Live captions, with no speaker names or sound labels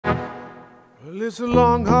Well, it's a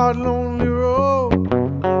long, hard, lonely road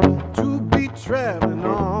to be traveling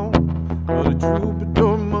on, but a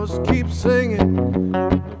troubadour must keep singing.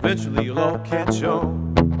 Eventually you'll all catch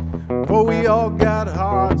on, for we all got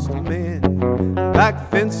hearts to mend,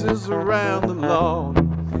 like fences around the lawn.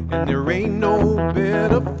 And there ain't no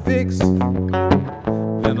better fix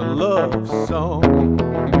than a love song.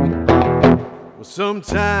 Well,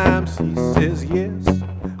 sometimes he says yes,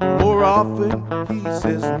 more often he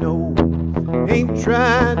says no. Ain't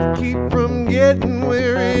trying to keep from getting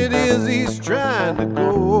where it is he's trying to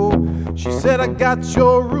go. She said, I got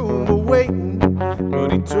your room awaiting,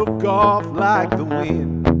 but he took off like the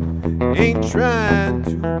wind. Ain't trying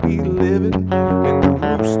to be living in the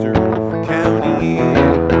Rooster County Inn.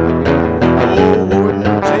 Oh, Lord,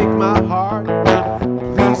 take my heart,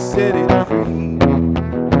 please set it free.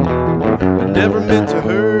 I never meant to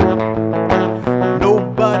hurt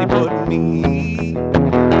nobody but me.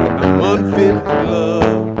 I'm unfit for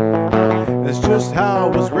love, that's just how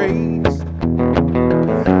I was raised.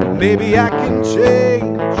 But maybe I can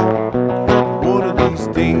change one of these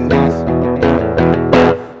days.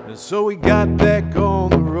 And so we got back on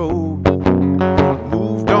the road,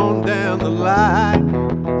 moved on down the line,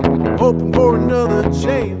 hoping for another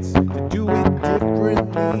chance to do it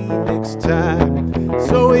differently next time.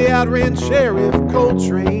 So he outran Sheriff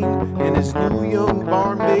Coltrane and his new young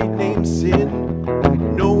barmaid named Sin,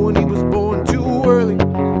 knowing he was born too early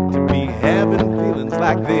to be having feelings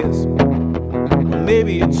like this. Well,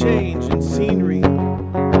 maybe a change in scenery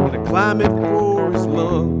and a climate for his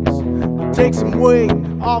lungs would take some weight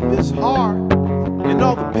off his heart and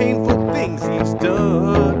all the painful things he's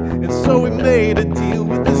done. And so he made a deal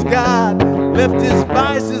with his God, left his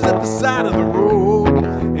vices at the side of the road,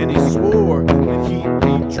 and he swore that he'd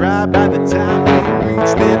be dry by the time he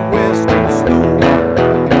reached Midwestern slow.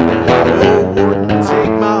 Oh, Lord,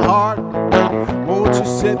 take my heart, won't you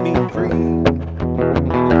set me free?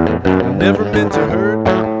 I never meant to hurt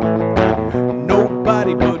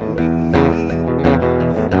nobody but me.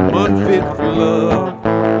 I'm unfit for love,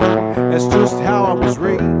 that's just how I was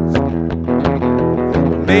raised.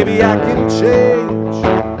 But maybe I can change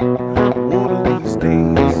one of these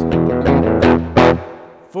days.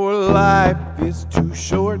 For life is too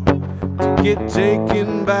short to get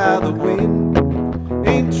taken by the wind.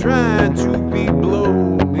 Ain't trying to be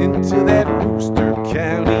blown into